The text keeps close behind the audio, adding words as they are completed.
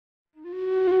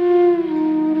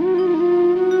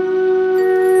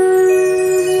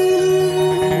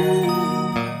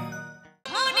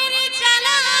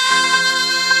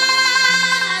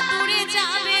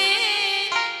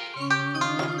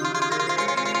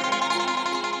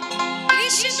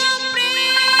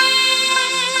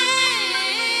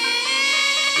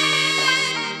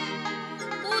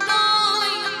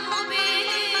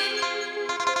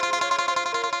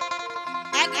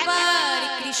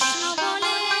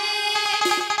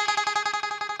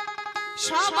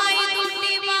সবাই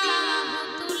দুটি বাহু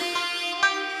তুলে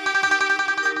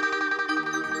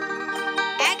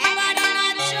একবার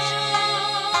নাচো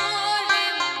রে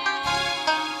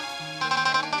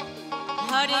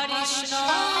হরে কৃষ্ণ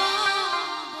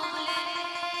বলে।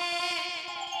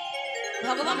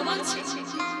 ভগবান বলছে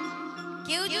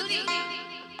কেউ যদি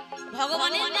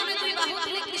ভগবানের নামে দুই বাহু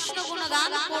তুলে কৃষ্ণ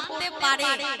গুণগান করতে পারে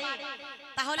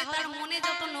তাহলে তার মনে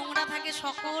যত নোংরা থাকে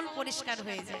সকল পরিষ্কার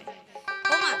হয়ে যায়।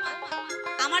 ওমা,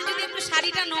 আমার যদি একটু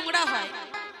শাড়িটা নোংরা হয়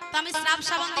তো আমি স্রাব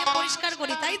সাবান দিয়ে পরিষ্কার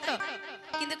করি, তাই তো?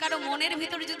 কিন্তু কারো মনের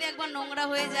ভিতরে যদি একবার নোংরা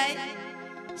হয়ে যায়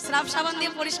স্রাব সাবান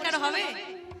দিয়ে পরিষ্কার হবে?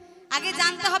 আগে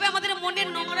জানতে হবে আমাদের মনের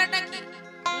নোংরাটা কি।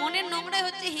 মনের নোংরাই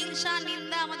হচ্ছে হিংসা,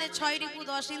 নিন্দা, আমাদের 6 রিপু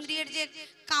 10 ইন্দ্রিয়ের যে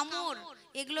কামড়,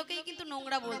 এগুলোকেই কিন্তু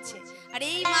নোংরা বলছে। আর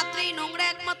এই মাত্র এই নোংরা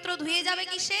একমাত্র ধুয়ে যাবে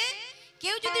কিসে?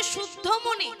 কেউ যদি শুদ্ধ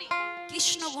মনে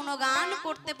কৃষ্ণ গুণগান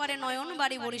করতে পারে নয়ন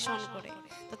বাড়ি বরিশন করে,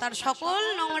 তো তার সকল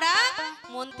নোংরা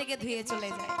মন থেকে ধুয়ে চলে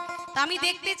যায়। তা আমি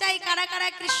দেখতে চাই কারা কারা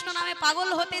কৃষ্ণ নামে পাগল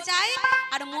হতে চায়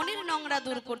আর মনের নোংরা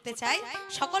দূর করতে চায়।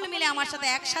 সকল মিলে আমার সাথে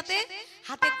একসাথে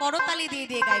হাতে করতালি দিয়ে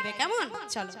দিয়ে গাইবে, কেমন?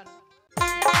 চলো।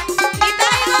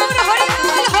 হরি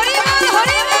বল হরি বল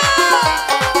হরি বল।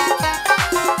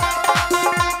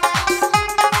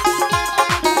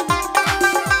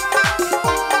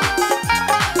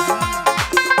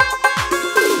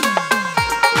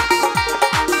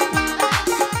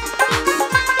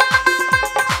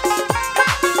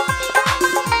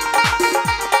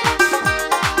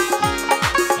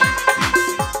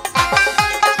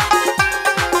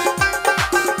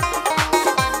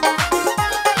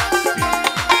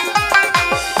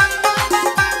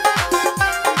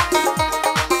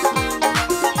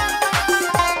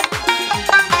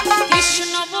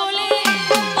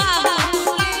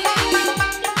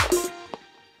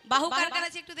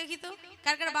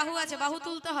 বাহু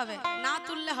তুলতে হবে, না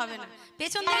তুললে হবে না।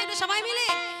 পেছন থেকে একটু সবাই মিলে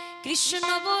কৃষ্ণ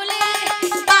বলে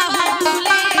বাহু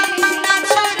তুলে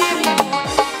নাচো রে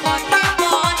পথে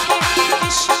পথে,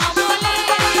 কৃষ্ণ বলে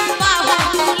বাহু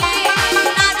তুলে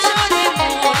নাচো রে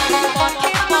পথে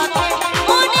পথে,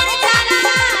 মনের জ্বালা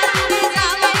দূরে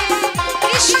যাবে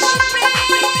কৃষ্ণ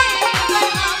প্রেম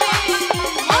হবে,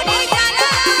 মনের জ্বালা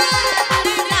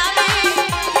দূরে যাবে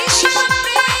কৃষ্ণ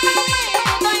প্রেম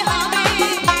হবে।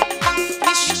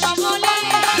 কৃষ্ণ বলে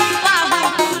বাহু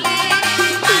তুলে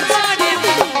নাচো রে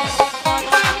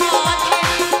পথে পথে,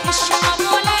 কৃষ্ণ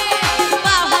বলে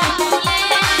বাহু তুলে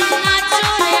নাচো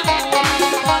রে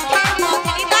পথে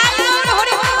পথে।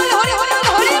 হরি বল হরি বল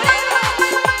হরি বল।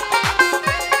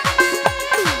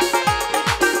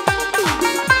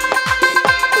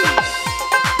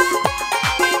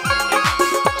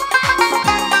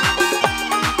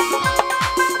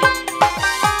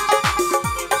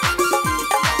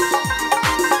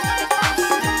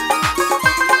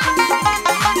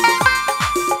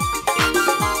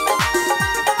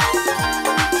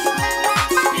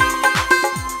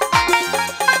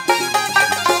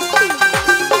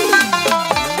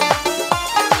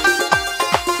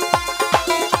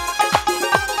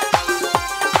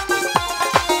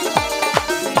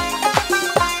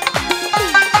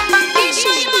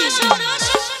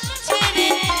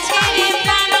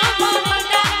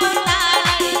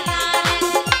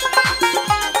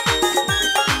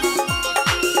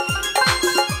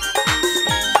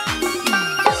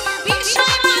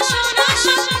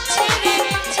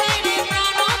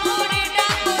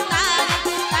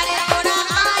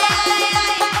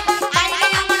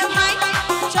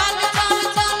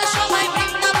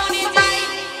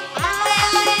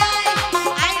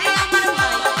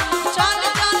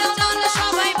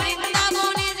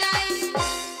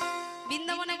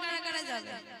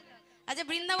 আচ্ছা,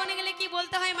 বৃন্দাবনে গেলে কি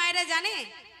বলতে হয় মায়েরা জানে?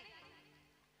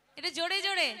 এটা জোরে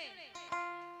জোরে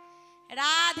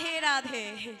রাধে রাধে।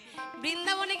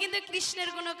 বৃন্দাবনে কিন্তু কৃষ্ণের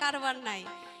কোনো কারবার নাই,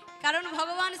 কারণ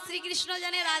ভগবান শ্রীকৃষ্ণ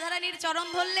জানে রাধারানীর চরণ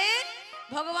ধরলে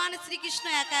ভগবান শ্রীকৃষ্ণ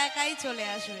একা একাই চলে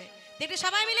আসবে। দেখে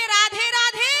সবাই মিলে রাধে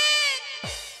রাধে।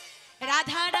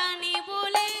 রাধারানী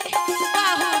বলে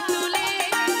বাহু তুলে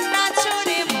নাচো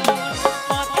রে মন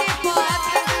পথে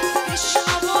পথে, কৃষ্ণ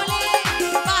বলে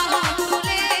বাহু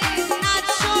তুলে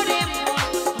নাচো রে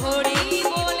মন হরি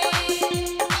বলে।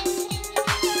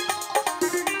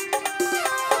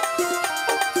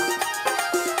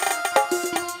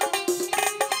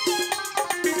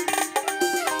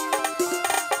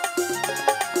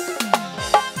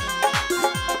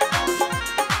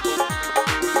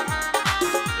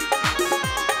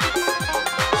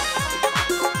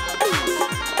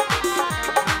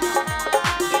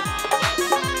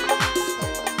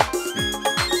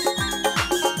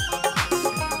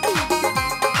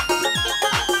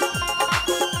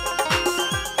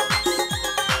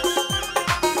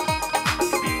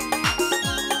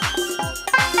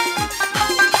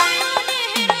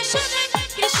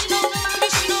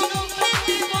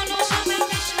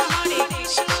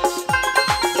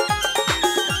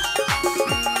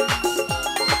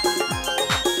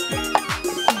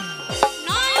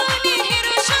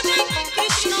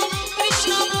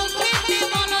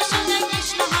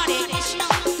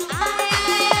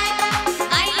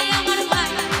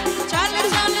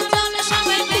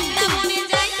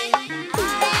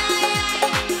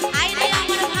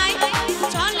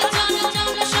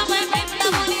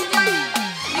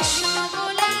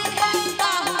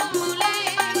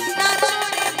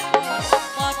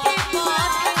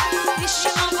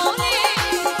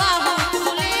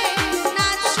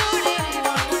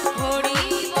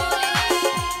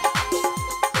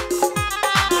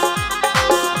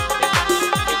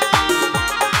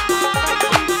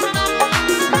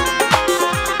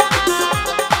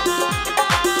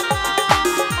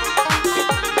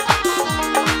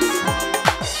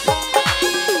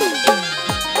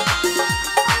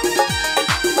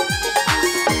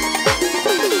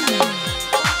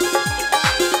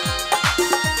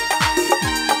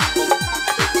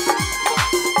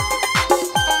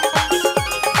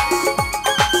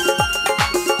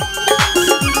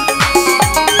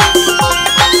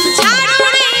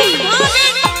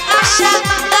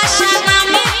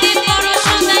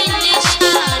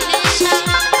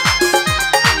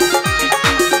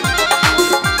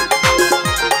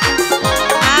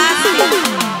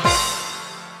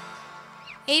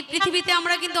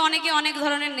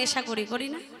 নেশা করি, করি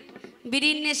না?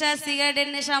 বিড়ির নেশা, সিগারেটের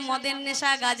নেশা, মদের নেশা,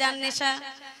 গাঁজার নেশা,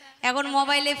 এখন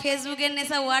মোবাইলে ফেসবুকের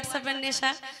নেশা, হোয়াটসঅ্যাপের নেশা।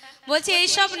 বলছি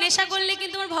এইসব নেশা করলে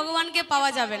কিন্তু আমার ভগবানকে পাওয়া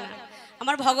যাবে না।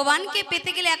 আমার ভগবানকে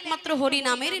পেতে গেলে একমাত্র হরি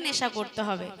নামেরই নেশা করতে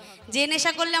হবে। যে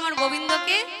নেশা করলে আমার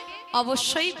গোবিন্দকে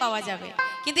অবশ্যই পাওয়া যাবে,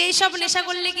 কিন্তু এইসব নেশা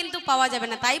করলে কিন্তু পাওয়া যাবে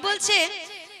না। তাই বলছে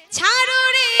ছাড়ো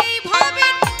রে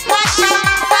ভবের আশা,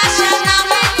 আশা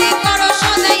নামেতে করো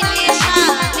সদাই নেশা,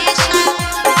 নেশা।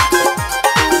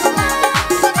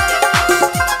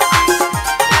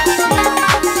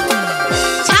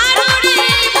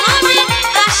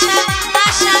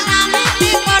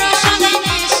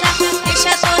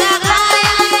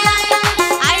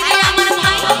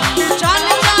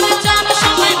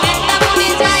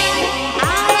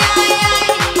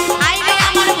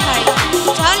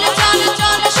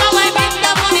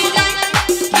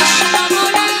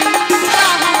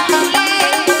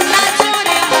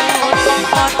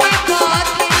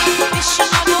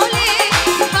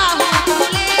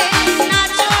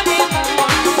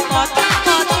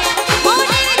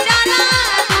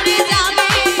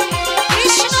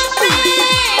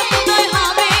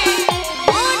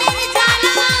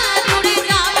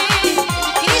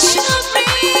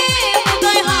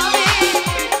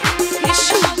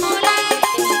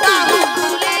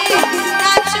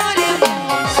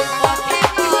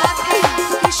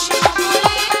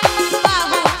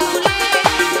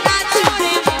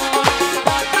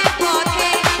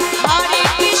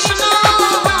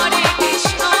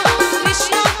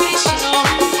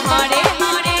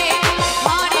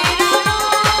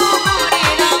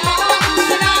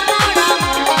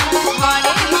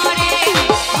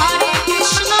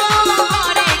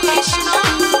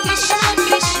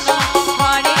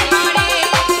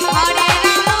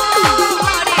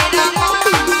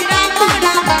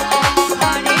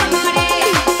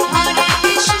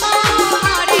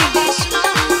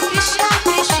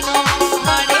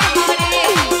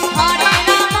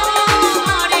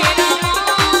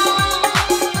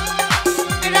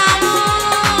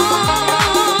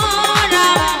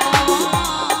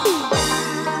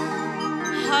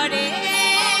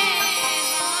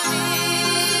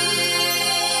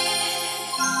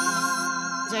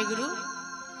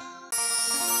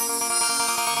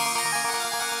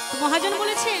 মহাজন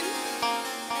বলেছেন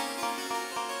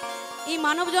এই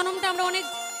মানব জন্মটা আমরা অনেক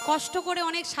কষ্ট করে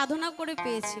অনেক সাধনা করে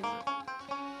পেয়েছি।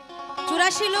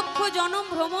 84 লক্ষ জন্ম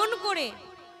ভ্রমণ করে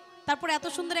তারপর এত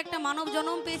সুন্দর একটা মানব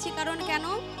জন্ম পেয়েছি। কারণ কেন?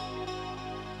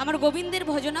 আমার গোবিন্দের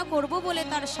ভজনা করব বলে,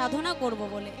 তার সাধনা করব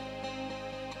বলে।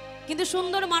 কিন্তু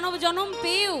সুন্দর মানব জন্ম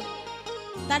পেয়েও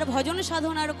তার ভজন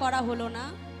সাধনা আর করা হলো না।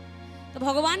 তো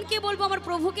ভগবানকে বলবো, আমার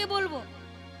প্রভুকে বলবো,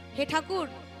 হে ঠাকুর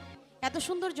এত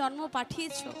সুন্দর জন্ম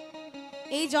পাঠিয়েছো,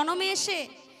 এই জন্মে এসে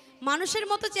মানুষের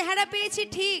মতো চেহারা পেয়েছি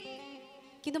ঠিক,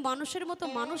 কিন্তু মানুষের মতো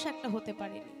মানুষ একটা হতে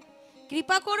পারিনি।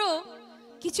 কৃপা করো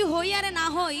কিছু হই আর না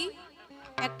হই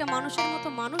একটা মানুষের মতো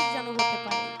মানুষ যেন হতে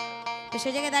পারে। তো সে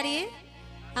জায়গায় দাঁড়িয়ে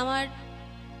আমার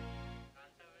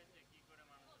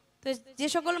তো যে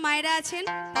সকল মায়েরা আছেন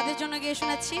তাদের জন্য গিয়ে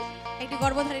শোনাচ্ছি একটি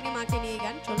গর্ভধারিণী মাকে নিয়ে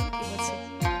গান। চলুন কি বলছে।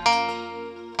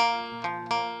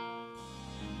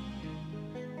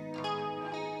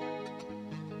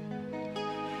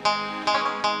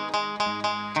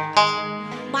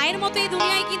 মায়ের মতো এই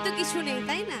দুনিয়ায় কিন্তু কিছু নেই,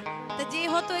 তাই না? তো যে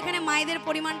হতো এখানে মায়েদের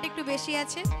পরিমাণটা একটু বেশি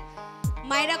আছে।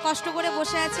 মায়েরা কষ্ট করে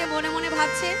বসে আছে, মনে মনে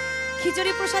ভাবছে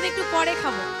খিচুড়ি প্রসাদ একটু পরে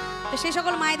খাবো। তো সেই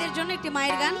সকল মায়েদের জন্য একটি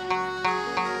মায়ের গান।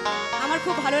 আমার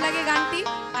খুব ভালো লাগে গানটি,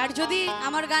 আর যদি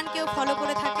আমার গান কেউ ফলো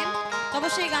করে থাকেন তবে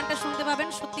সেই গানটা শুনতে পাবেন।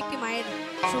 সত্যি একটি মায়ের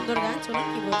সুন্দর গান। চলুন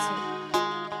কি বলছে।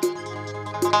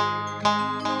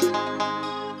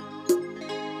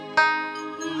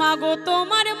 মাগো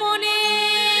তোমার মনে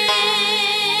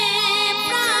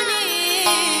প্রাণে,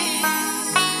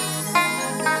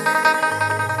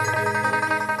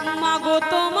 মাগো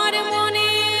তোমার মনে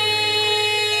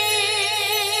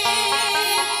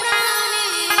প্রাণে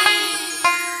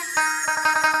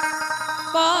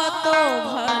কত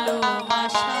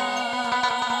ভালোবাসা,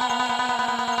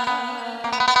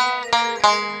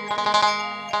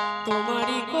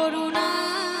 তোমারই করুণা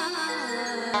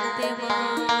দেওয়া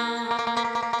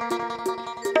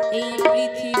এই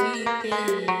পৃথিবীতে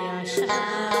আসা।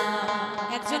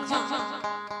 একজন মা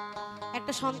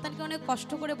একটা সন্তানকে অনেক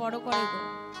কষ্ট করে বড় করে গো।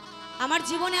 আমার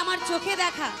জীবনে আমার চোখে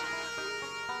দেখা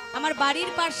আমার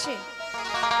বাড়ির পাশে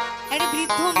একটা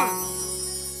বৃদ্ধ মা,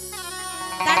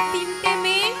 তার 3টে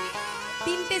মেয়ে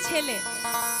 3টে ছেলে,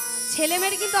 ছেলে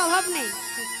মেয়ের কিন্তু অভাব নেই।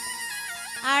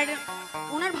 আর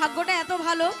ওনার ভাগ্যটা এত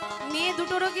ভালো, মেয়ে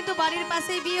দুটোরও কিন্তু বাড়ির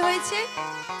পাশেই বিয়ে হয়েছে,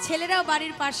 ছেলেরাও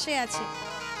বাড়ির পাশে আছে।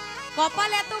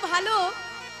 কপাল এত ভালো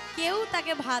কেউ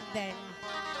তাকে ভাত দেয় না।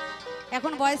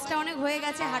 এখন বয়সটা অনেক হয়ে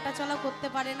গেছে, হাঁটা চলা করতে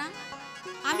পারে না।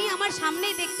 আমি আমার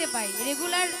সামনেই দেখতে পাই,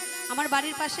 রেগুলার আমার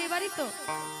বাড়ির পাশেই বাড়ি তো,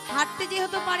 হাঁটতে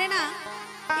যেহেতু পারে না,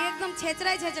 একদম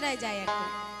ছেঁচড়ায় ছেঁচড়ায় যায়, একদম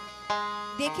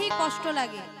দেখেই কষ্ট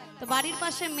লাগে। তো বাড়ির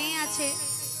পাশে মেয়ে আছে,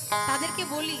 তাদেরকে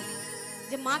বলি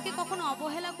যে মাকে কখনো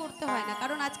অবহেলা করতে হয় না,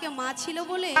 কারণ আজকে মা ছিল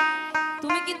বলে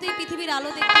তুমি কিন্তু এই পৃথিবীর আলো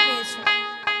দেখতে পেয়েছো।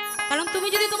 কারণ তুমি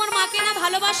যদি তোমার মাকে না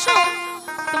ভালোবাসো,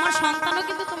 তোমার সন্তানও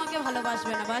কিন্তু তোমাকে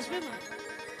ভালোবাসবে না, বাসবে না।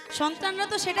 সন্তানরা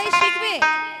তো সেটাই শিখবে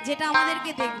যেটা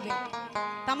আমাদেরকে দেখবে।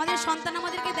 তা আমাদের সন্তান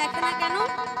আমাদেরকে দেখে না কেন?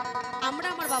 আমরা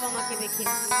আমার বাবা মাকে দেখি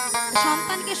না।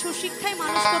 সন্তানকে সুশিক্ষায়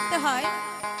মানুষ করতে হয়।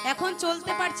 এখন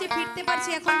চলতে পারছি, ফিরতে পারছি,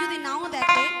 এখন যদি নাও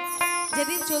দেখে,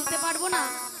 যেদিন চলতে পারবো না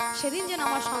সেদিন যেন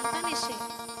আমার সন্তান এসে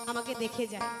আমাকে দেখে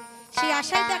যায়, সেই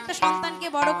আশায় তো একটা সন্তানকে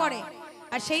বড় করে।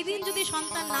 আর সেই দিন যদি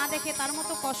সন্তান না দেখে, তার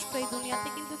মতো কষ্ট এই দুনিয়াতে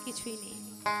কিন্তু কিছুই নেই।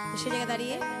 সে জায়গায়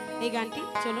দাঁড়িয়ে এই গানটি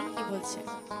চলুন কি বলছে।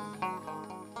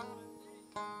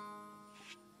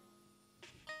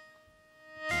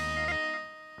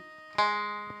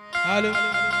 হ্যালো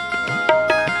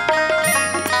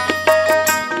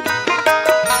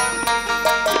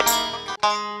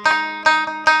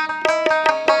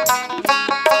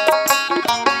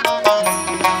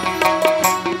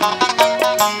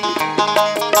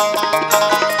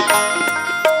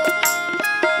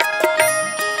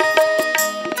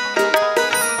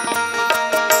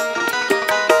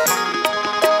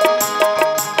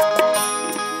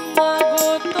মাগো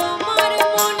তোমার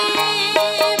মনে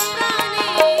প্রাণে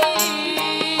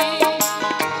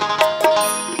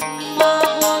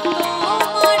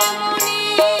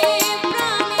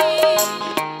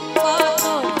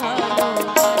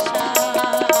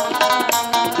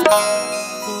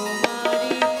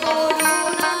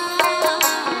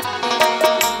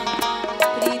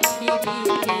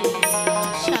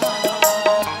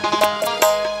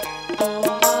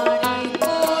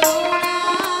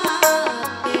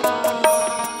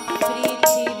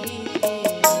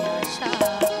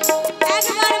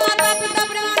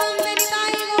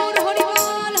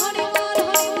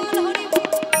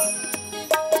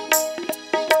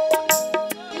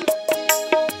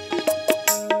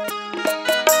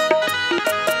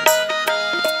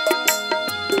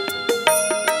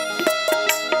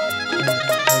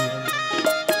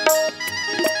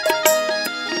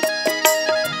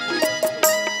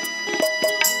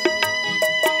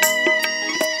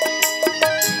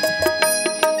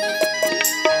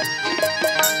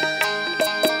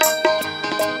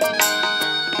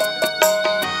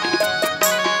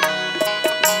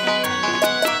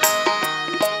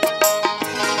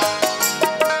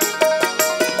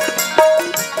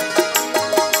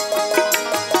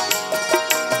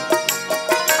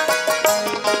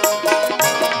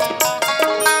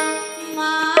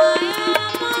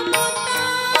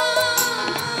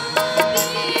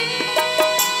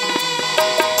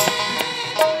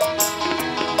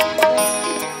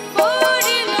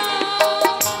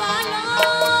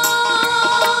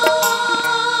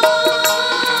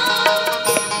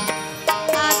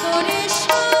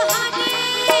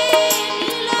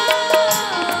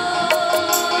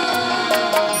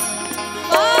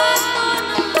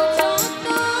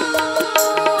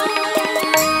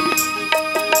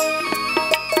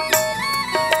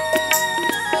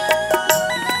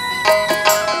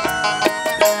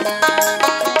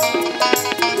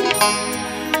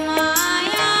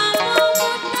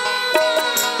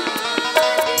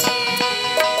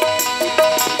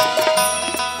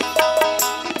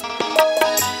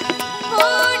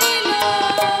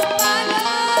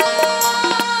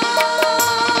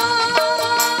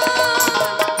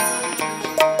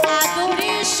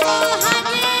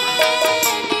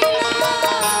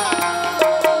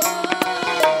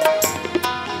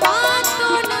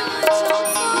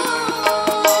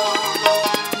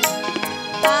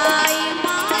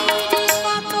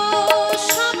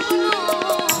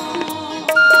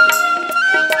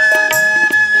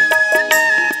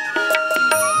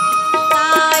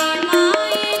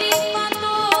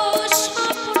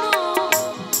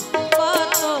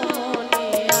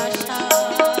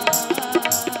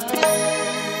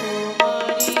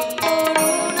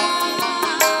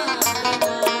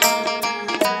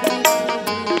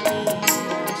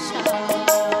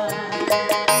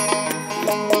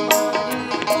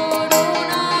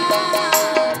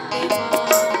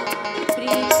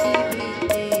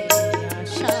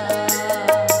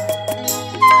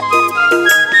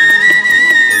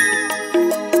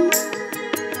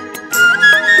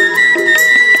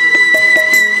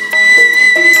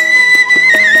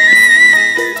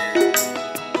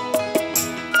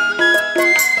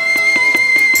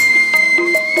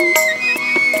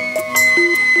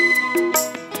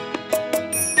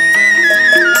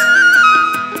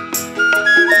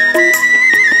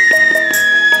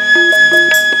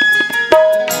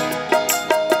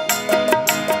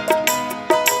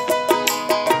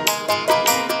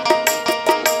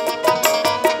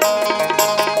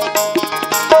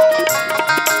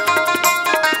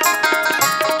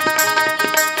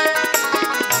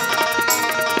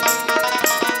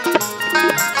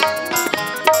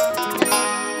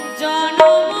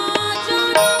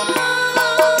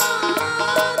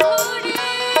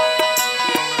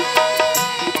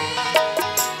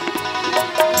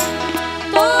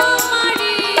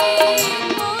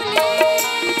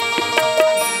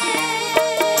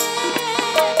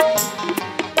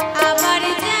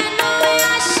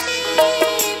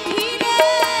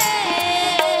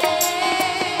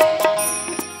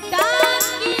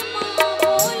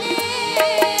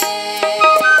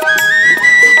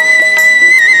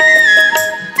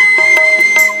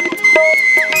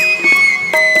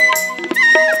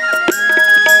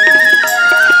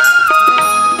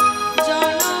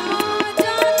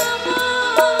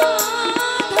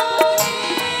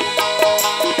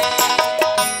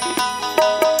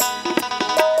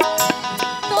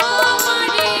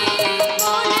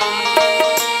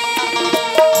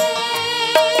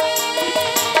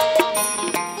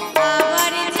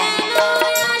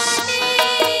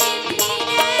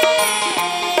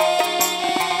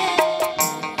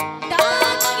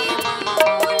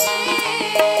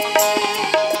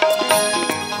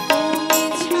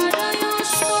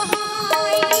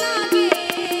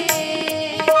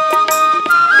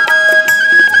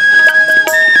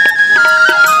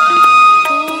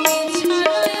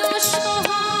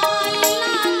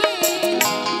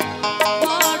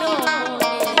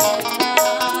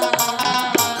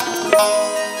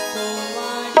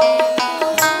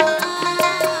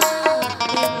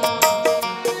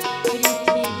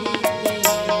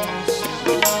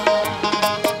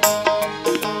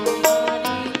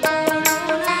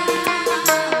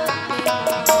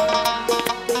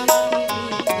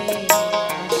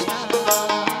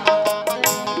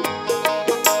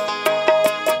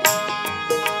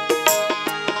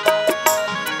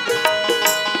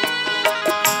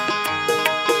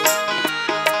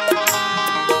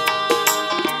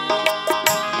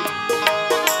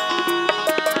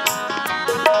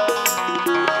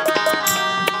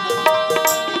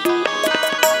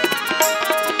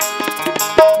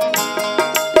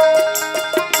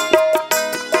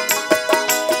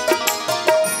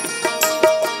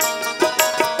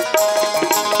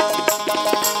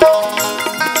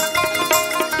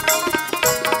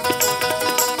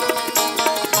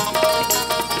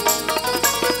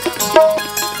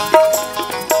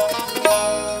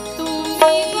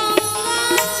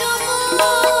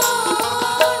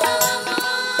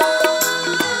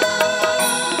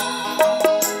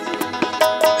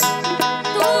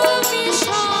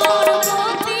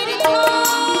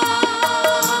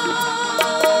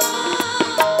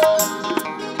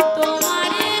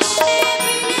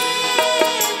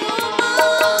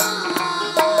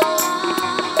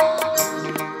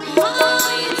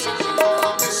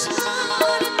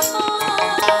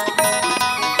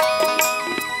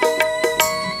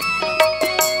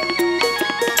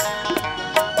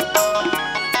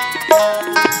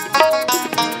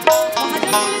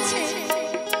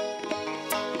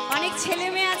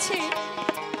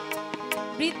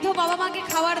বৃদ্ধ বাবা মাকে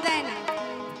খাবার দেয় না,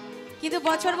 কিন্তু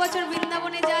বছর বছর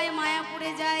বৃন্দাবনে যায়,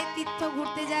 মায়াপুরে যায়, তীর্থ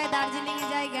ঘুরতে যায়, দার্জিলিংয়ে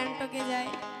যায়, গ্যাংটকে যায়,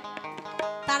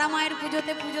 তারা মায়ের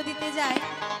পুজোতে পুজো দিতে যায়।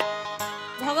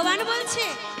 ভগবান বলছে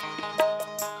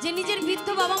যে নিজের বৃদ্ধ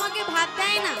বাবা মাকে ভাত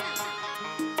দেয় না,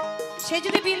 সে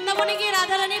যদি বৃন্দাবনে গিয়ে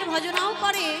রাধারানীর ভজনাও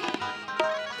করে,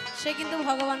 সে কিন্তু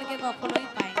ভগবানকে কখনোই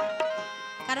পায় না।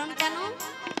 কারণ কেন?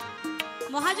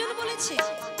 মহাজন বলেছে,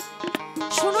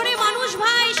 শুনুরে মানুষ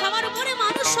ভাই, সবার উপরে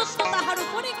মানুষ সত্য, তাহার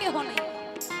উপরে কেহ নেই।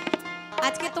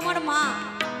 আজকে তোমার মা,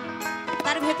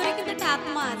 তার ভেতরে কিন্তু একটা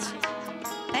আত্মা আছে,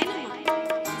 তাই না? মা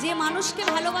যে মানুষকে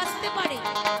ভালোবাসতে পারে,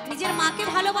 নিজের মাকে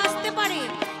ভালোবাসতে পারে,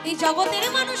 এই জগতের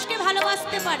মানুষকে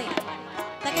ভালোবাসতে পারে,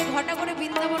 তাকে ঘটা করে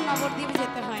বৃন্দাবন নবদ্বীপ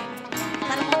যেতে হয় না,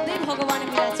 তার মধ্যেই ভগবান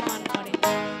বিরাজমান করে।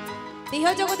 দেহ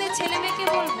জগতের ছেলে মেয়েকে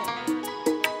বলবো,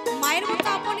 মায়ের মতো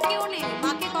আপন কেউ নেই।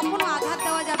 মাকে কখনো আঘাত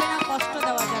দেওয়া যাবে না, কষ্ট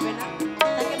দেওয়া যাবে না,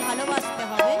 তাকে ভালোবাসতে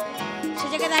হবে। সে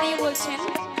জায়গায় দাঁড়িয়ে বলছেন,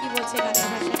 কি বলছে গানের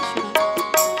ভাষায় শুনুন।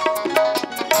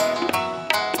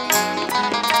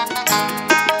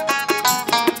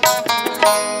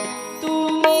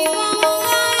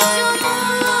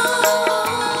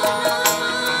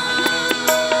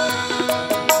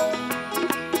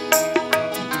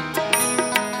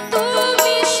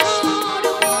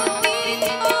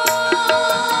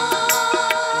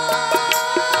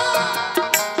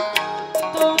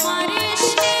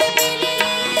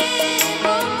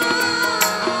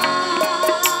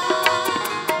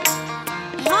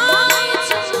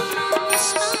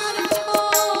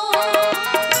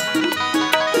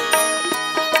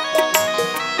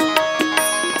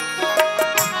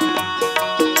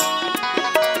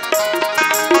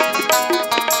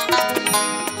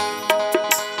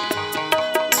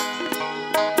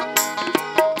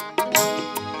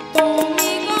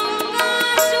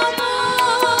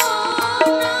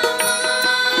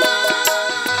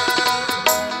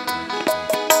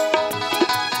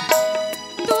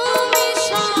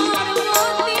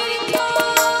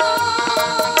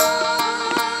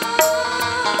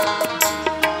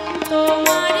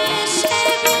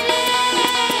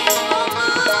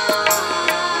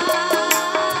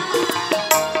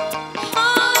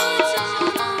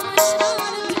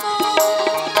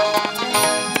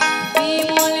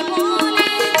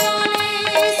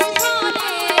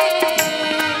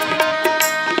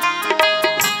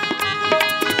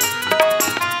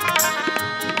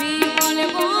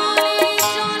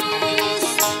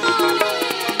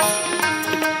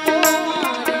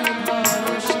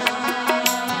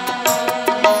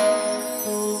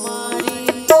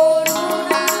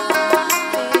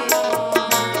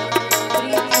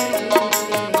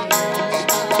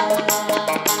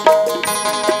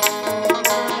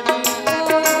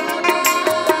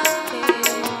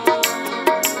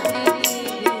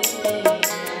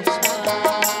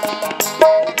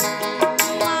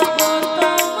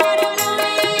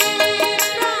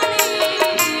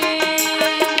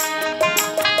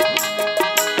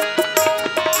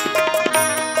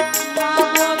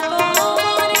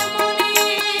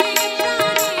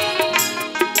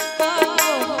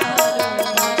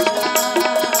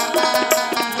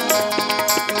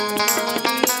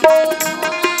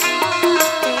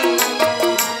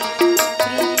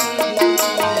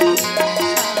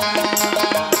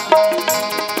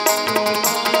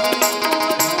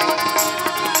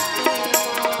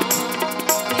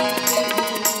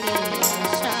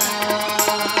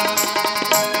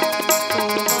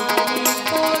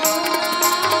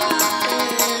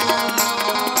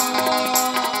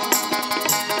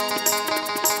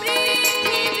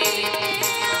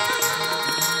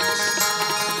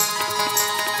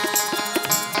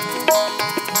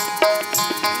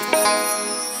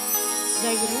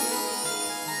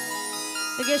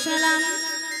 শোনালাম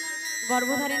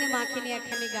গর্ভধারিণী মাকে নিয়ে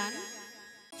একখানি গান।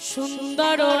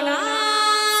 সুন্দর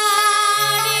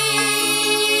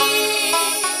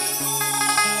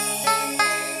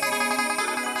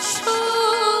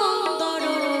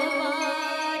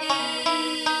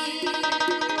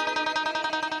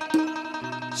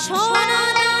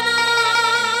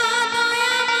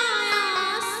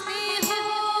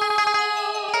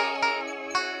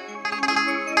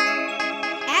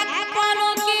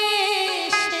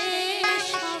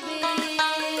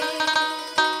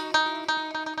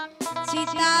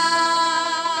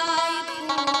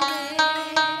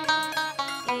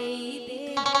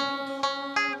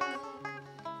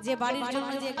বাড়ির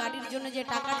জন্য যে গাড়ির জন্য যে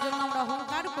টাকার জন্য আমরা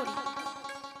অহংকার করি,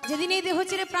 যেদিন এই দেহ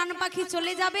ছেড়ে প্রাণ পাখি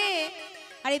চলে যাবে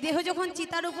আর এই দেহ যখন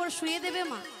চিতার উপর শুয়ে দেবে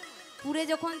মা, পুড়ে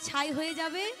যখন ছাই হয়ে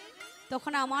যাবে,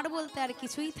 তখন আমার বলতে আর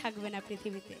কিছুই থাকবে না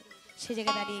পৃথিবীতে। সে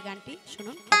জায়গায় দাঁড়িয়ে গানটি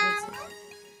শুনুন কি বলছে।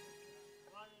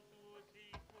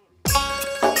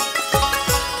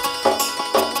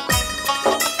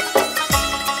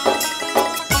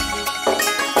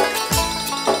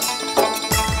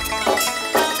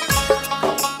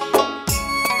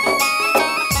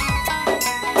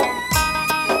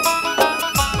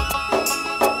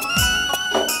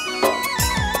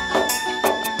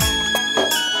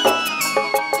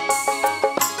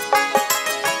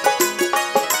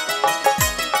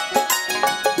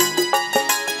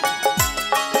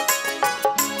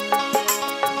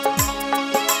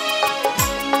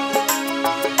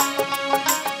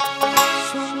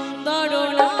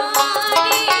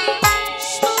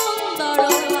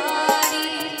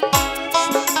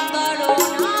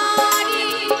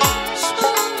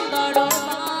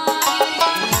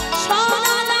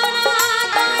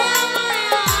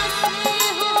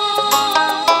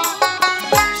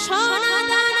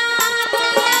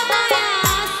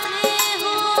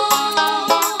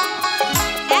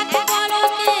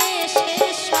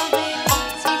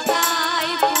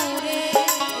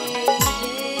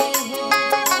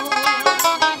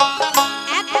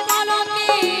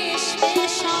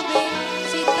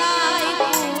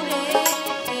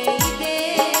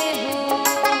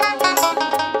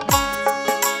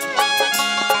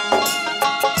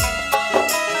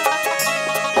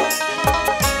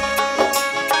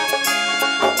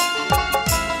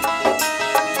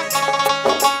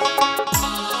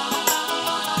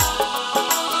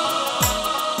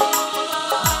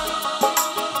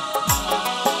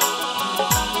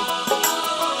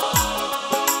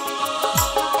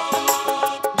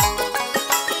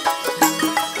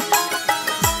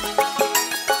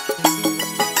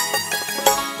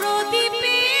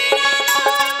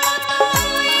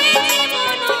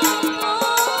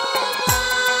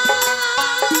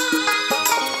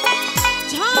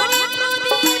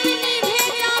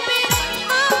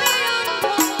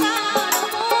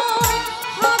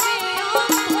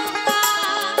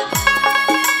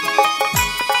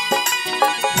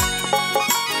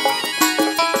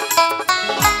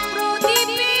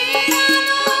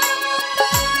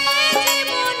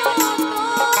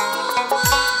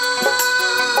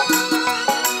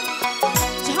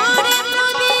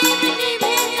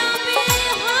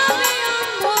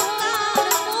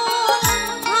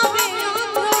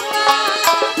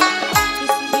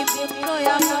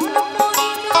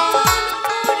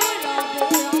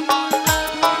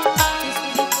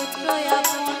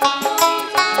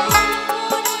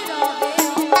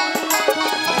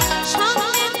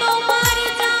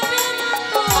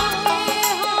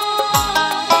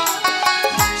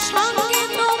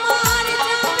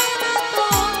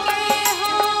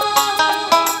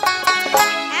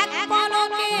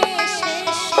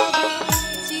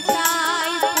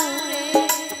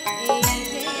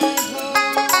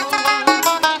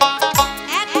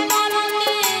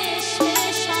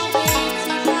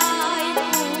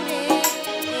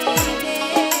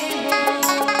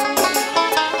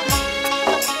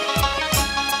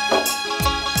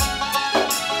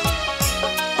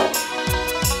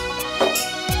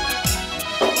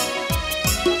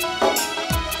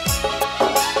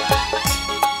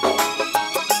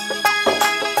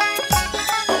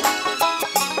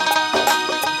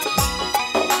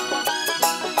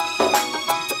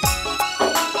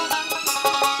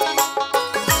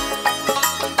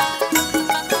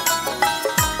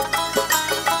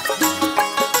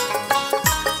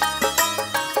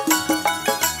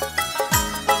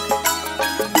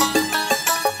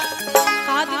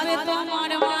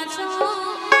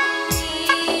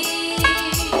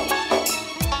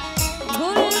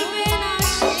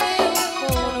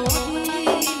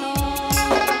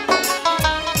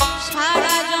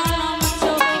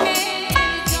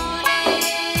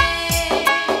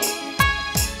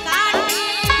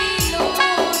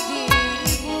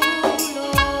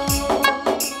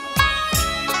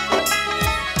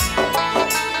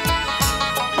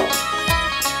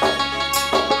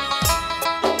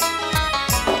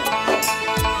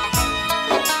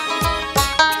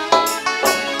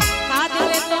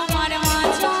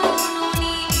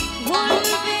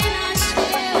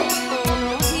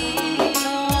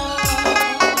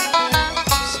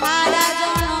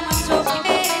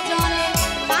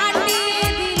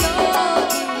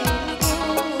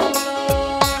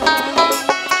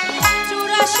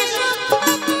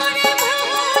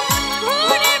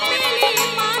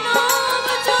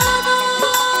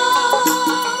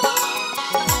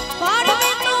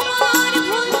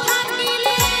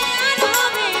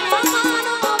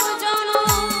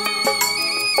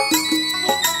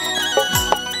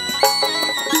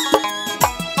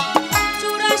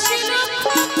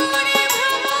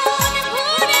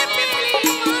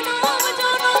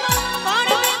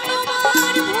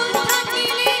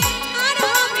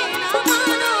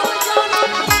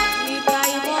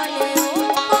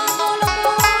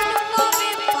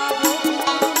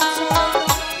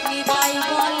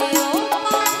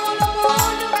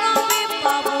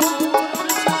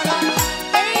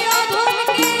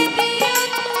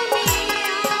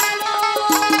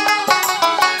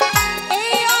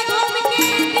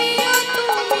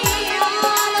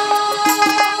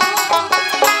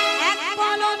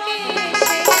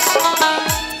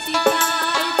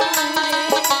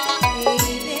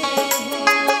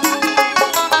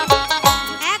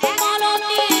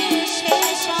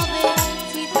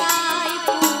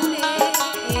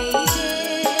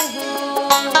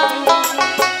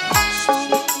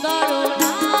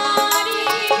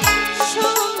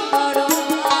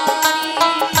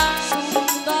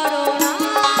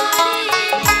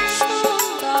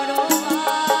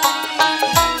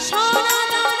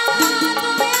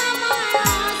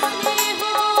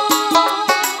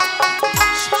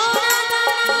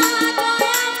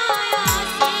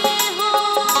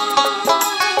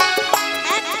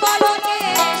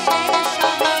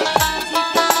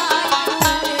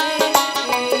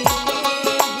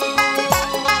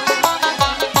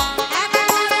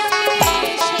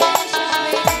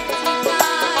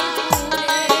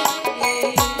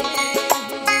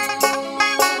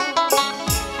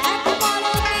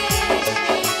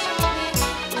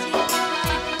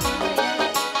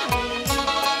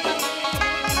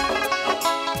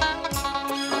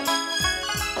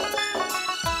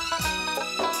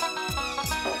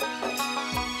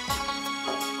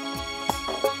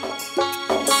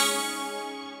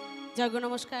 জয়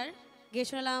নমস্কার। গেয়ে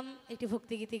শোনালাম একটি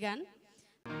ভক্তিগীতি গান।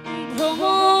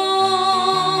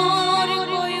 ভ্রমর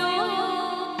কোইও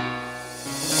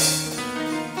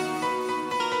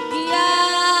গিয়া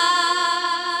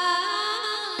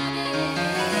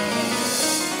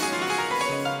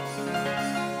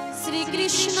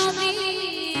শ্রীকৃষ্ণ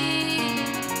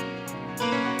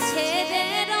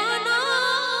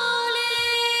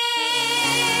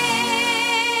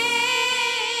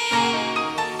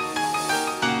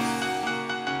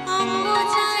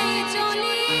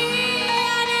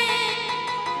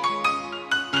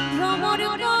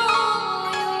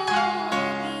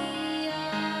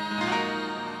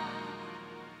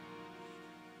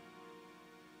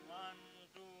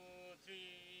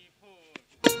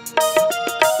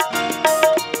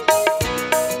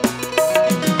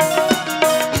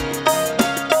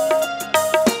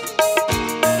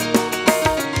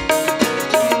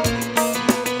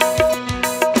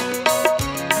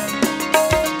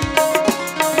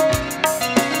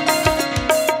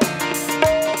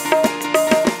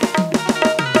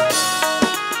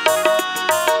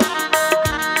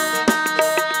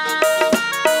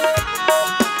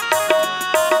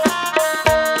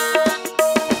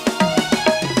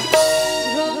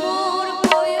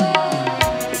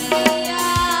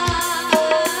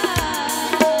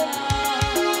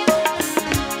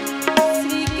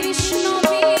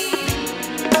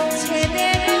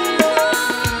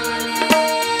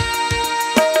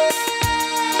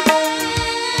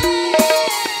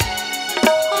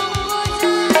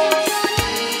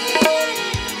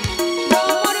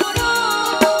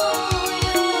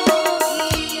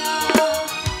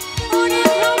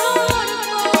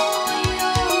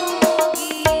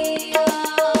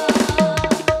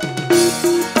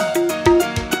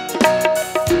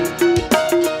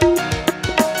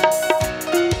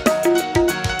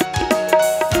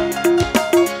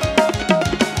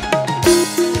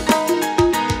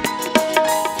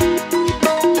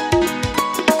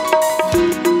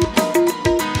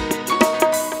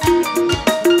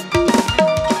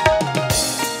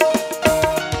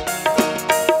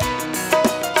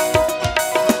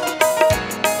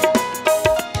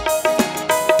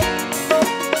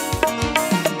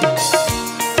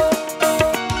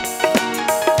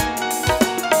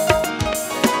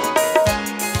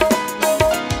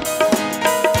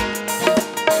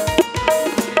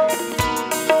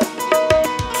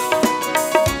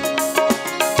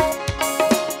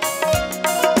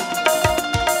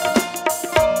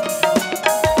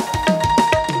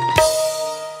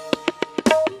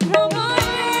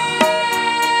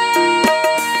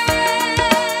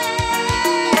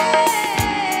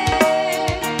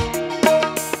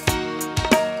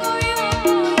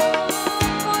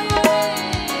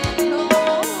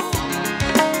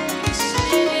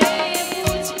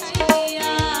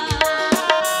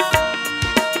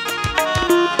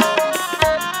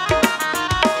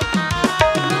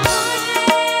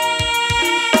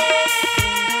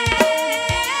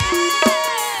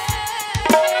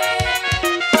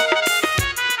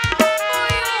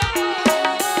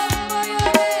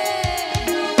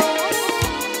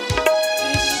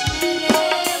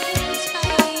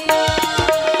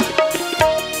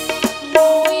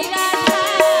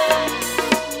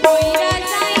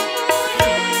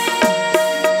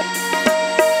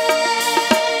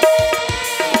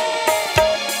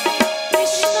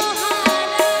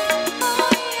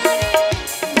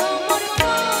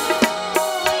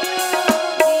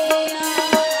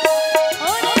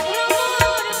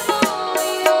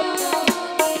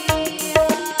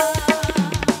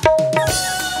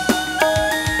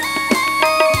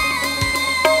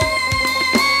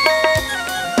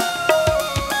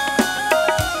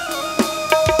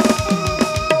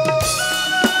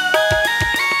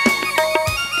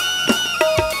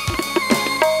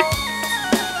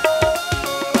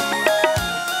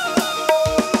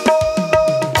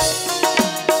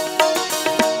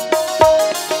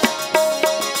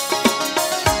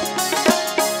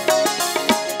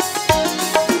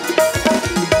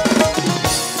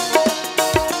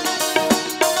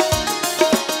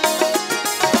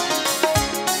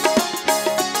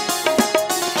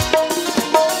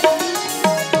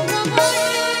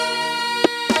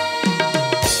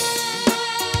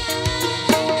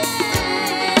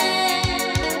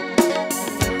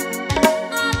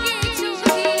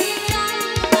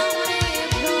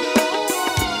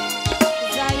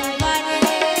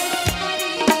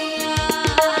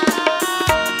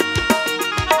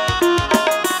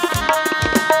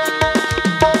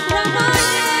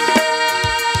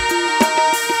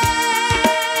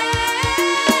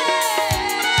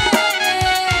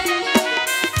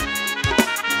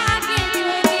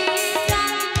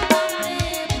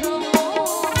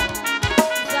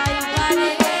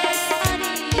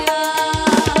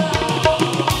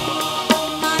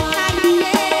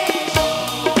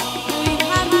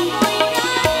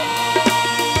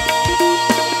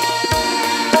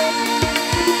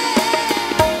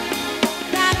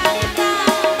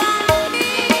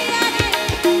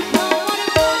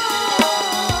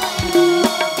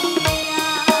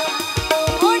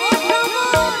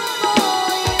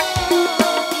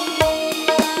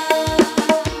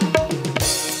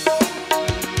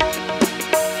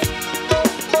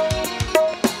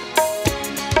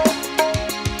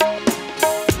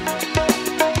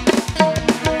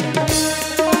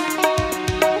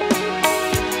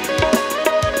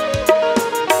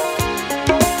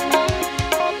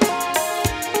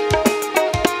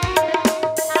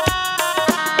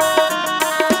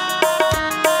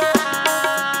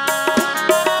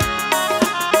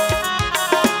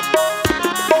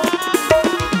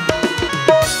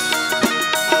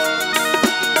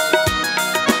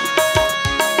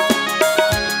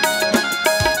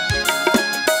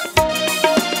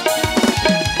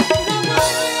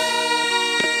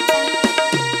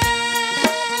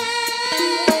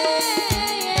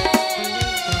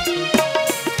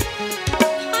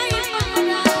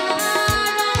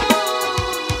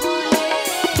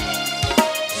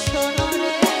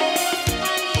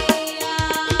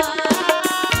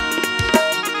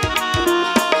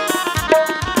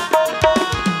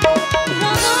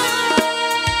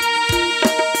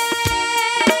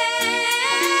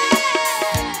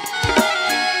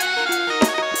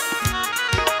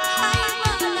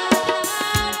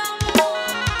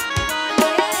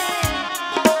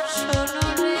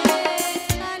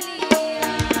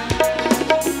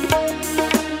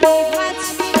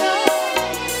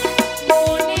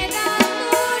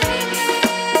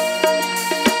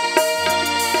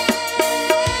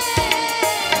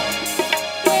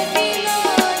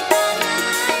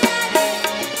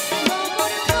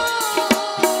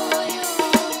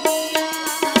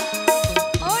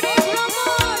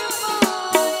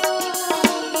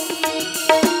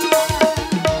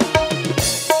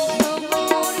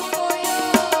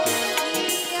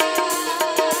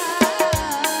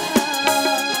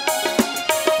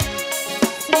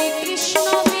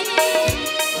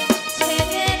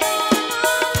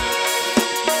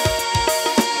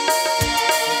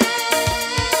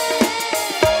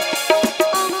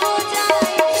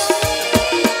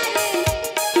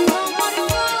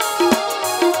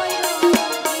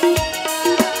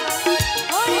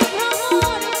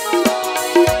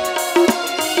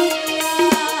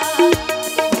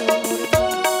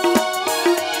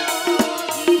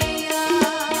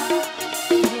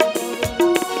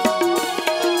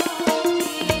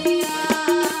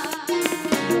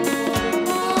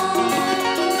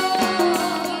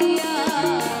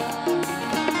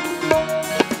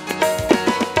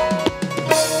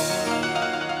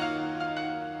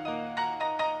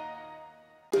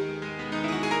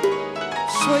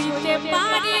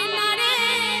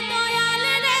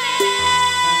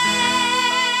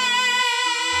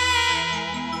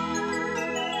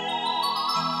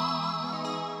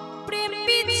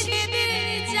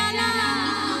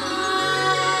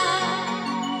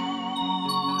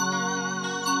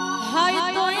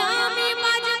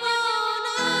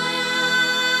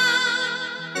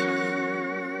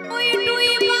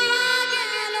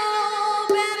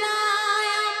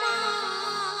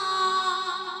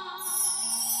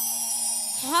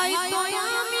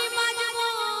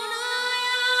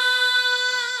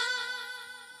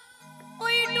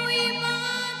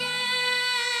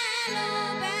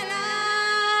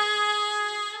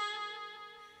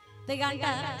তো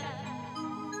গানটা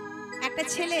একটা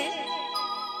ছেলে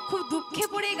খুব দুঃখে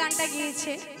পড়ে গানটা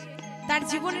গেয়েছে। তার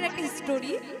জীবনের একটা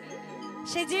স্টোরি।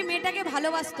 সে যে মেয়েটাকে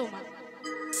ভালোবাসতো না,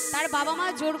 তার বাবা মা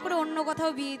জোর করে অন্য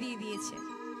কোথাও বিয়ে দিয়ে দিয়েছে।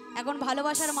 এখন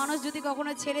ভালোবাসার মানুষ যদি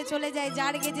কখনো ছেড়ে চলে যায়,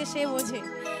 যার গেছে সে বোঝে,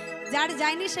 যার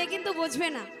যায়নি সে কিন্তু বুঝবে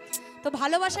না। তো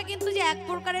ভালোবাসা কিন্তু যে এক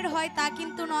প্রকারের হয় তা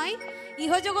কিন্তু নয়।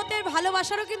 ইহজগতের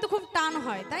ভালোবাসারও কিন্তু খুব টান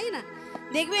হয়, তাই না?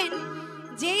 দেখবেন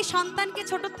যেই সন্তানকে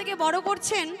ছোট থেকে বড়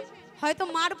করছেন, হয়তো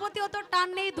মার প্রতি অত টান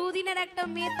নেই, দুদিনের একটা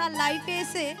মেয়ে তার লাইফে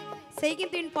এসে সেই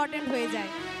কিন্তু ইম্পর্টেন্ট হয়ে যায়।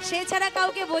 সে ছাড়া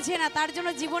কাউকে বোঝে না, তার জন্য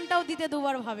জীবনটাও দিতে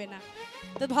দুবার ভাবে না।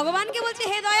 তো ভগবানকে বলছে,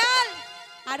 হে দয়াল,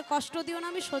 আর কষ্ট দিও না,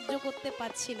 আমি সহ্য করতে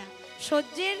পারছি না।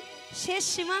 সহ্যের শেষ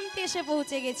সীমান্তে এসে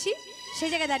পৌঁছে গেছি। সেই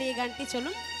জায়গায় দাঁড়িয়ে গানটি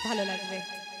চলুন, ভালো লাগবে।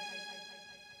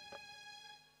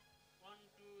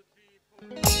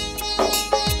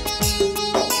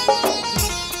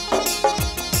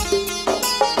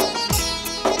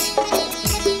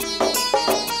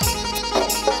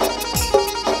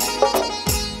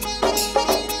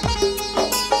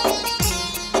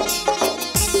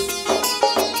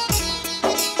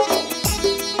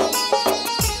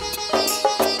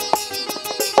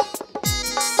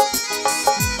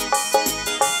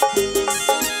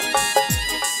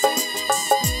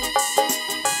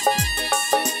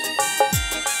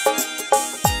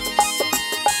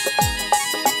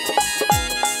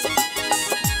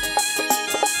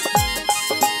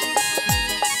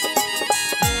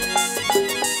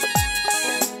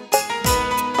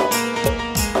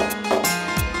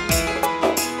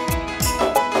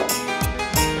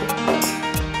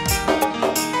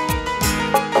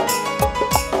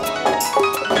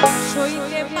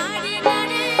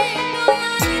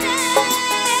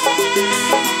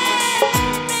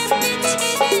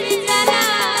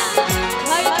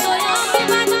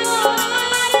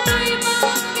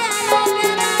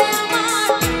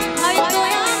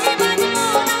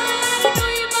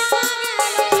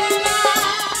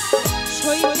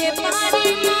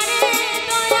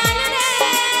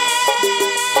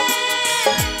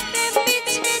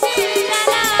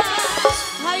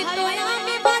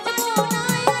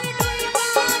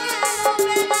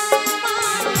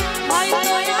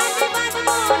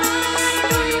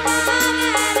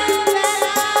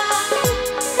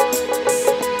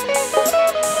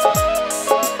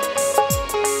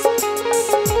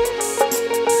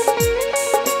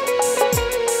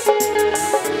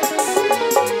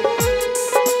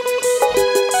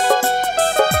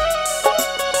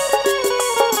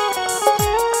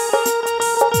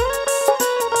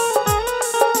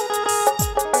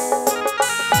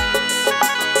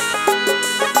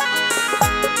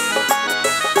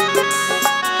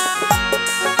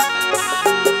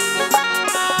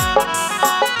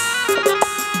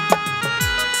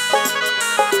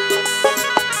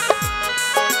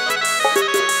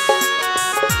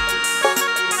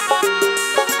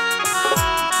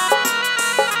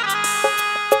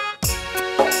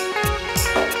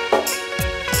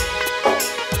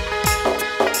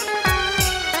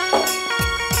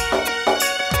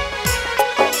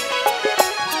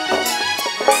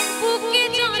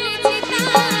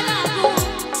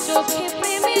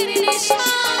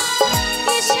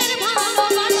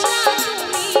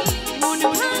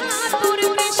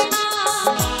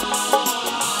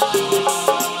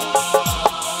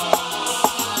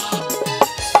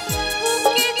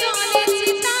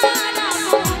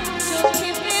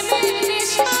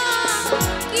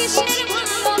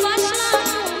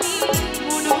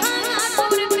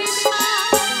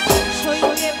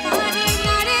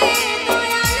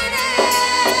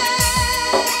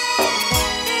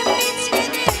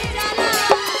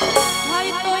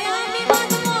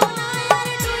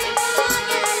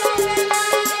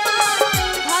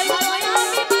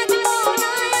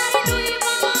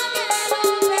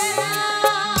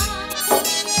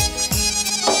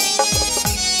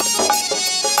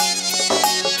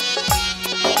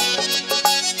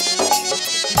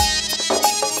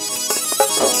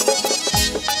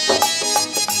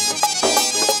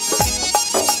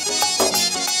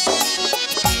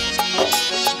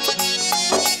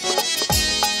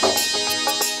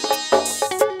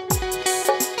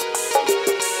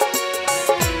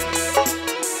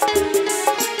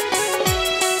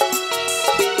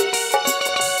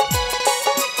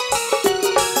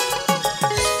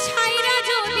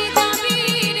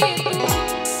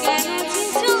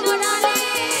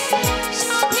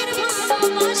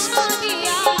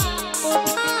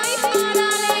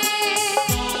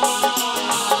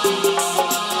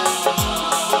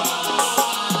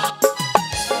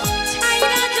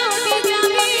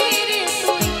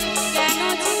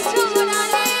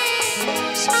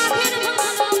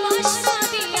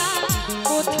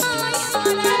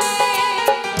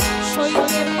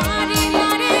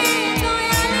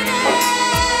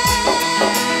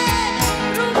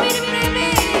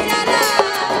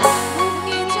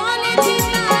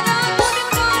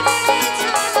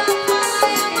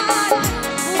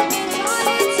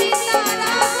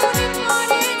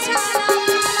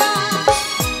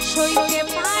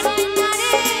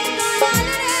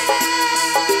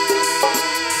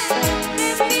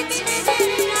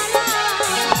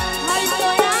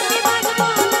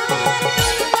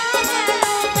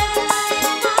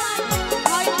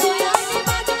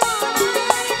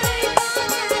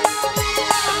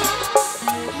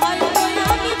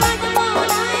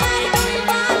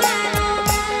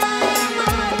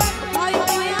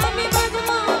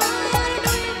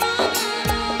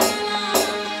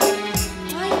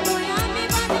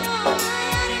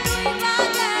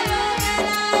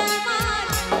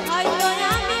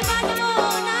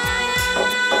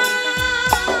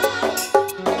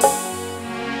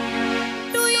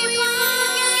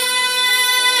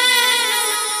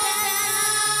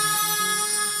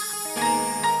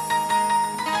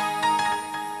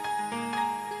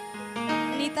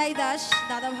 নিতাই দাস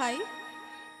দাদা ভাই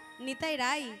নিতাই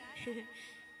রাই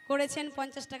করেছেন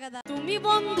 50 টাকা দান। তুমি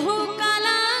বন্ধু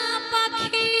কালা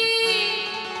পাখি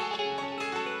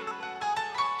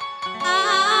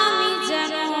আমি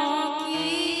জানো কি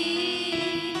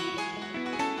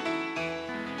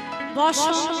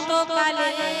বসন্তকালে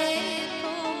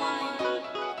তোমায়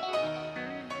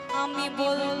আমি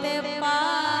বলতে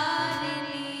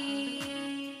পারিনি।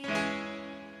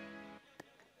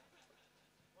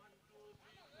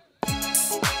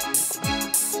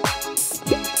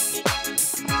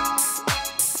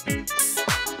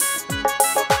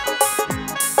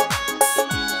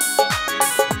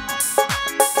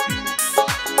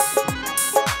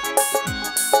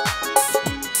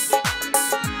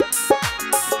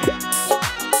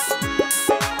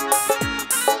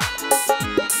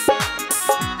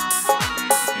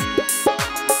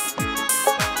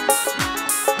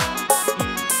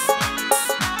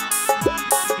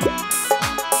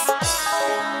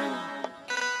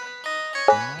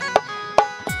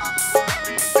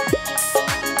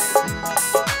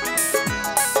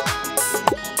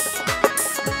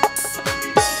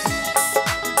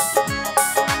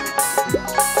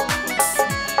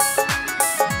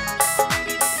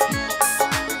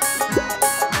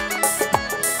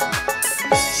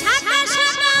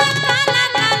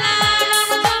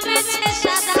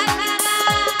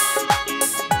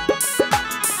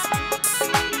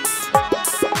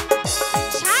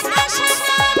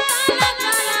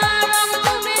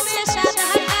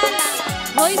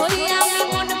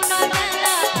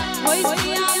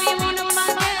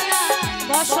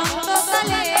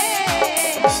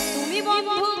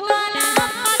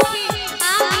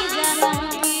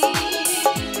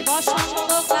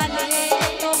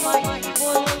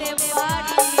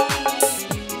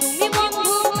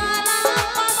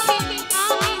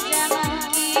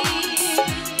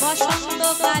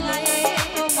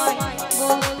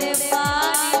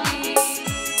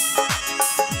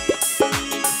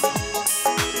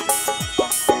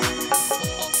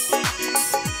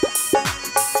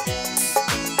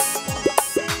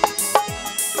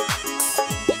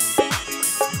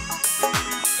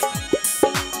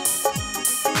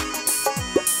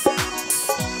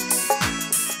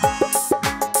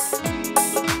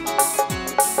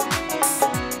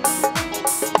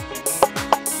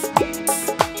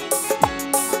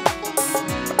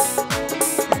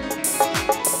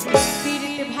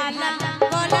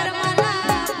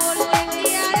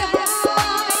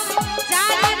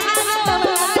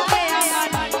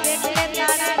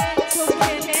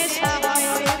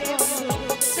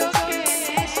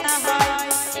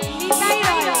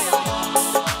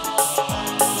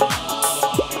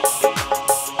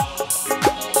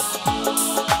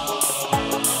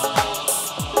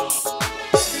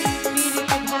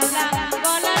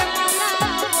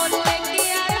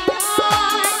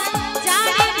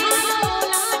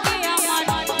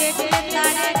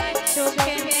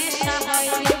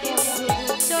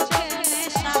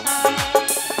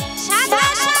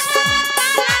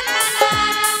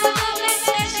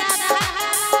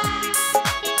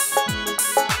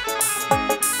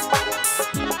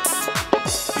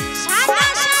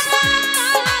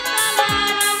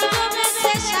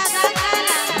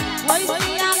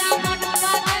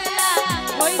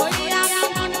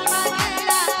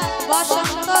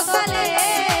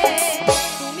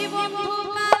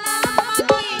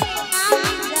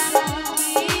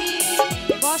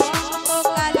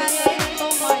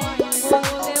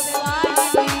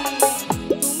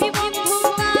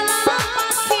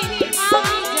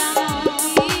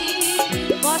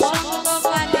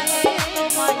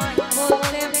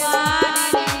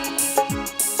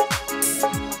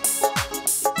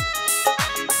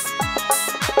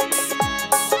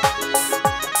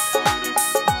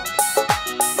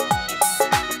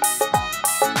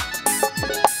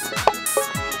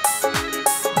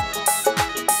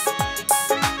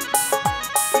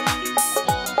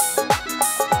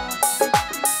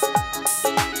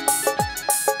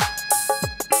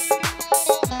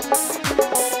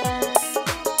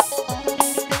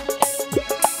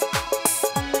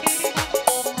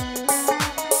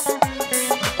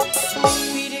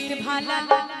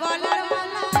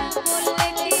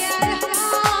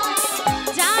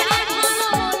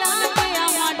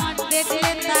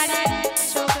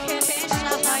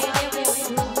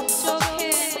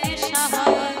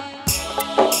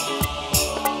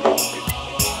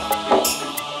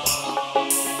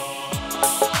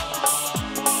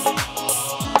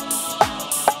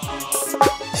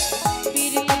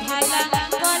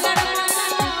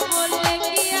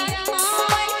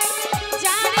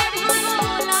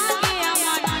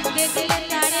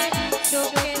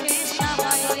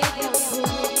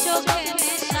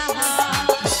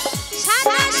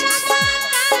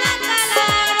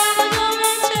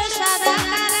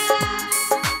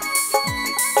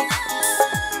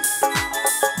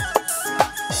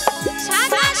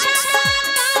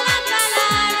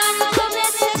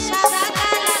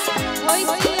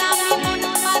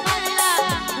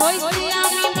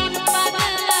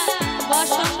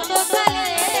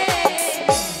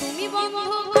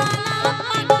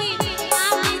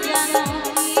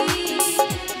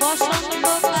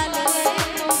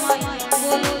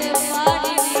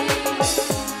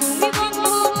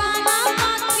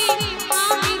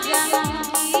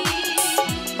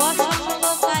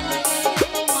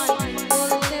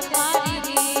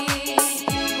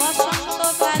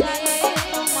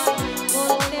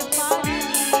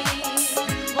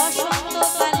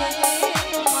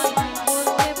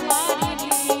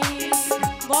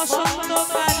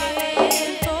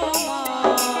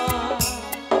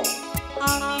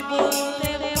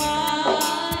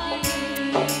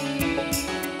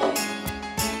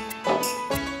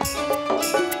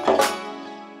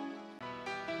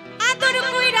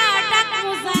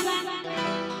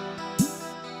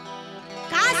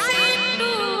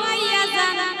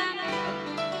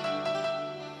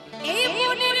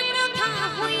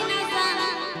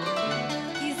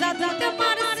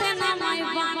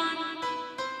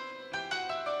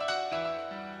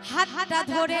 হাতটা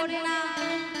ধরেন না,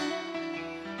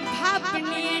 ভাব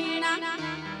নিয়েন না,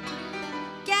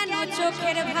 কেন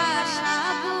চোখের ভাষা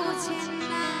বুঝেন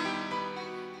না,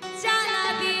 জানা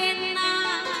দিয়েন না,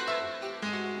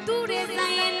 দূরে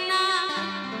যাইয়েন না,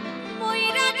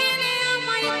 মইরা গেলে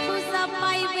আমায় খুঁজা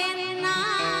পাইবেন না।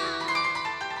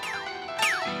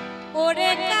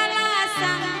 ওরে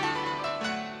কালাসান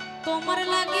তোমার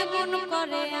লাগে মন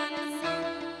করে আনসান।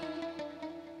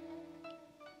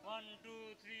 1 2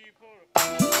 3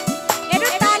 4 এর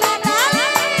তালা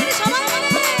তালের সবাই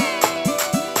মিলে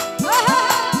ওহো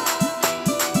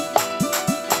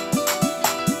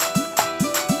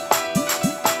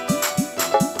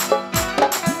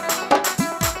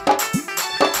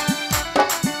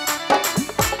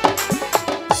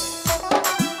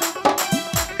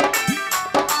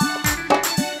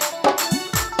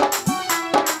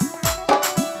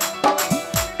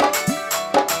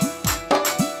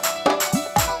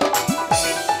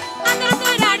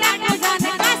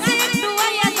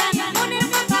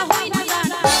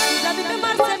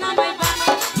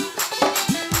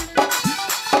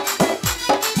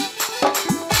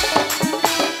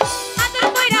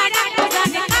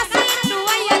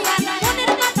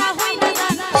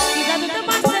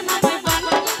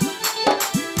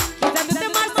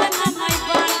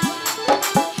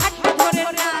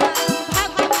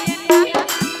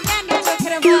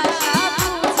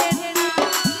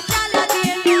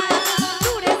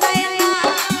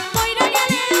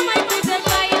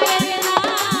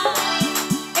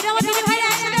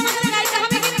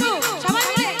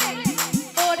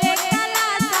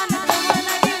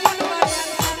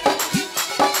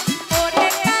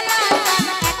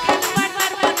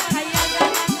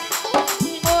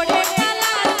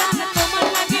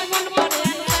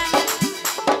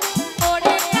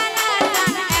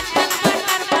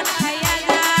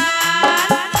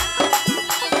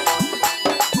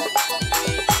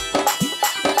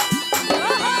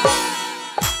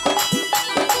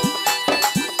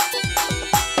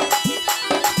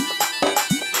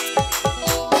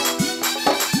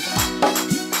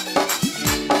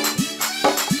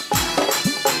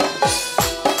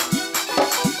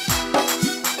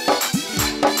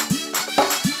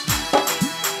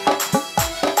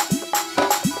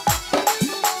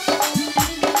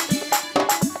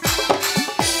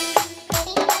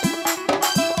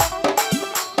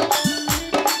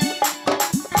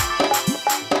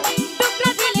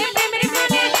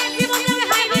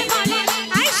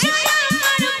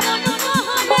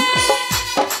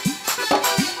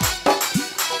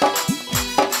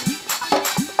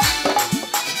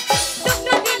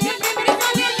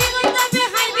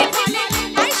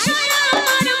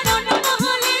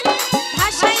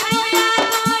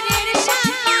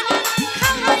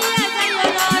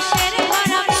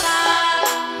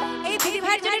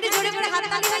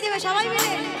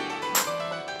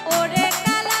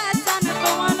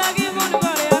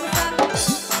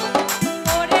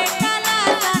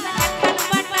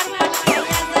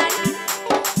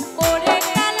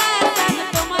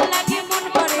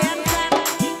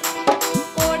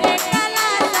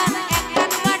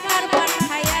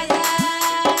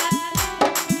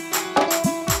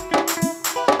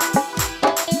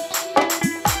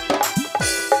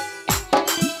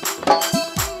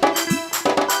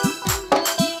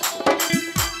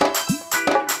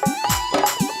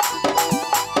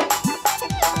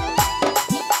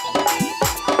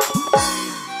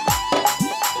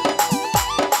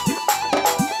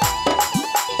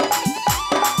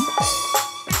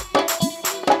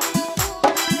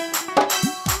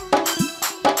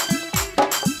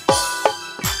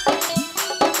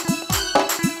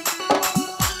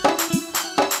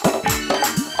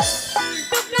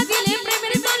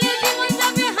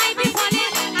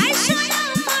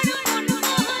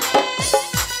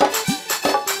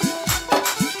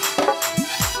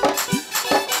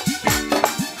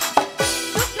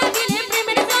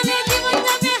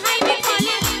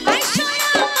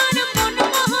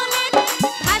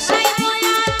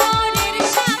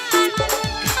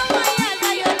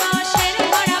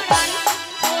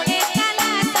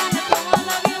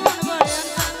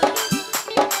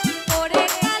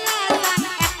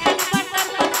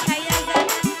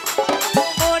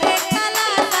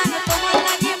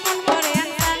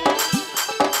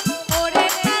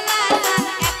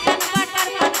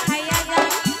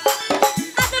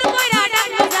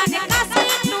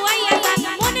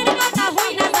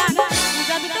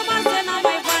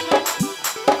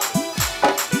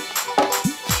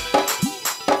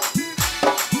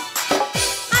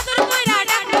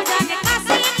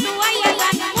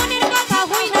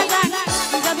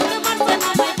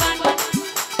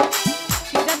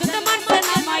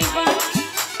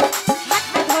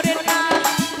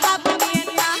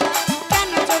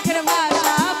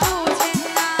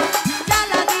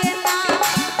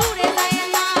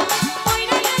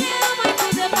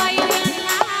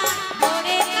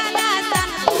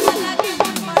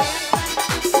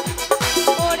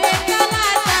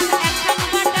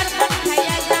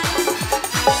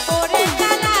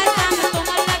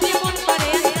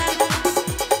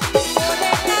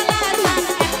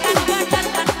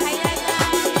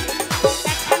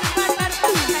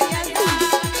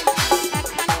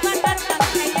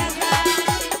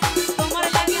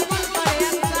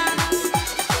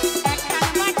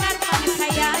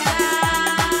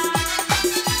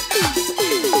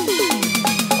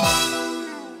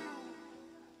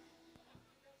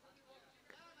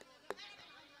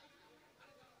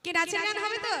কি নাচের গান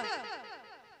হবে তো?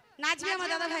 নাচবে আমার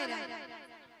দাদা ভাইরা?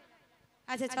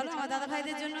 আচ্ছা চলো, আমার দাদা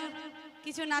ভাইদের জন্য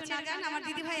কিছু নাচের গান। আমার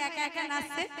দিদি ভাই একা একা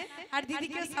নাচছে আর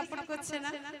দিদিকেও সাপোর্ট করছে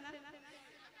না।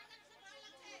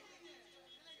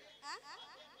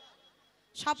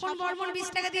 স্বপন বর্মন 20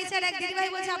 টাকা দিয়েছে আর এক দিদি ভাই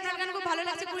বলছে আপনার গান খুব ভালো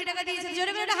লাগছে, 20 টাকা দিয়েছে।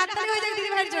 জোরে করে একটা হাততালি হয়ে যাক দিদি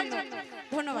ভাইয়ের জন্য।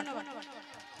 ধন্যবাদ।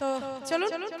 তো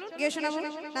চলুন গিয়ে শোনাবো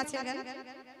নাচের গান।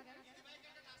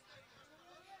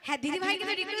 হ্যাঁ, দিদি ভাইকে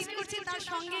তো রিকোয়েস্ট করছি, তার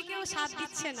সঙ্গে কেউ সাথ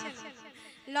দিচ্ছে না,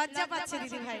 লজ্জা পাচ্ছে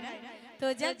দিদি ভাইরা। তো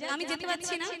আমি যেতে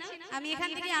পারছি না, আমি এখান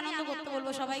থেকে আনন্দ করতে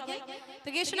বলবো সবাইকে। তো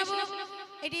গিয়ে শোনাবো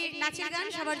এটি নাচের গান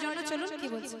সবার জন্য। চলুন, কি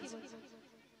বলছি?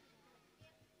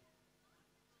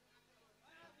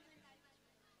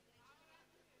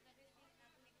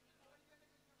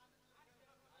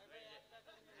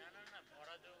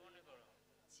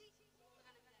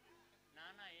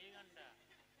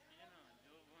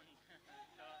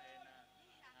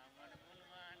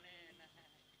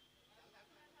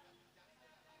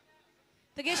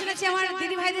 তো গিয়ে শোনাচ্ছি আমার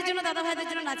দিদি ভাইদের জন্য, দাদা ভাইদের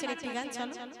জন্য নাচের একটি গান।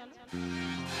 চলো।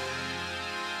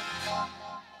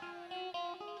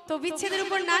 তো বিচ্ছেদের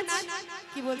উপর নাচ,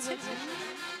 কি বলছে?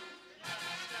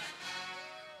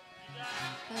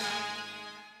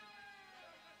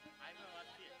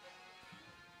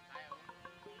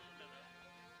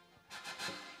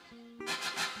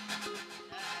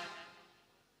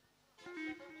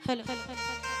 হ্যালো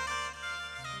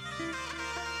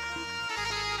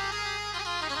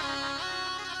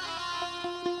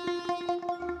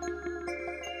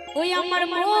ওই আমার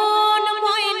মন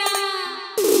ময়না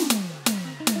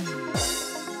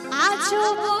আজও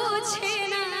বোঝে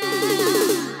না,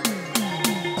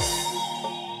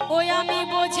 ওই আমি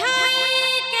বোঝাই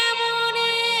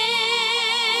কেমনে,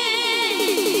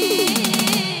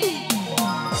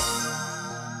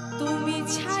 তুমি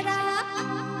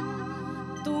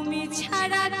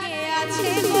ছাড়া কে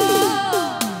আছে গো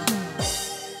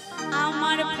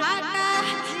আমার ফাঁকা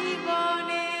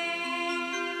জীবনে।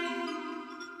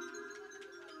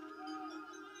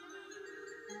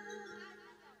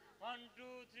 One,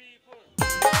 two, three,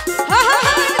 four.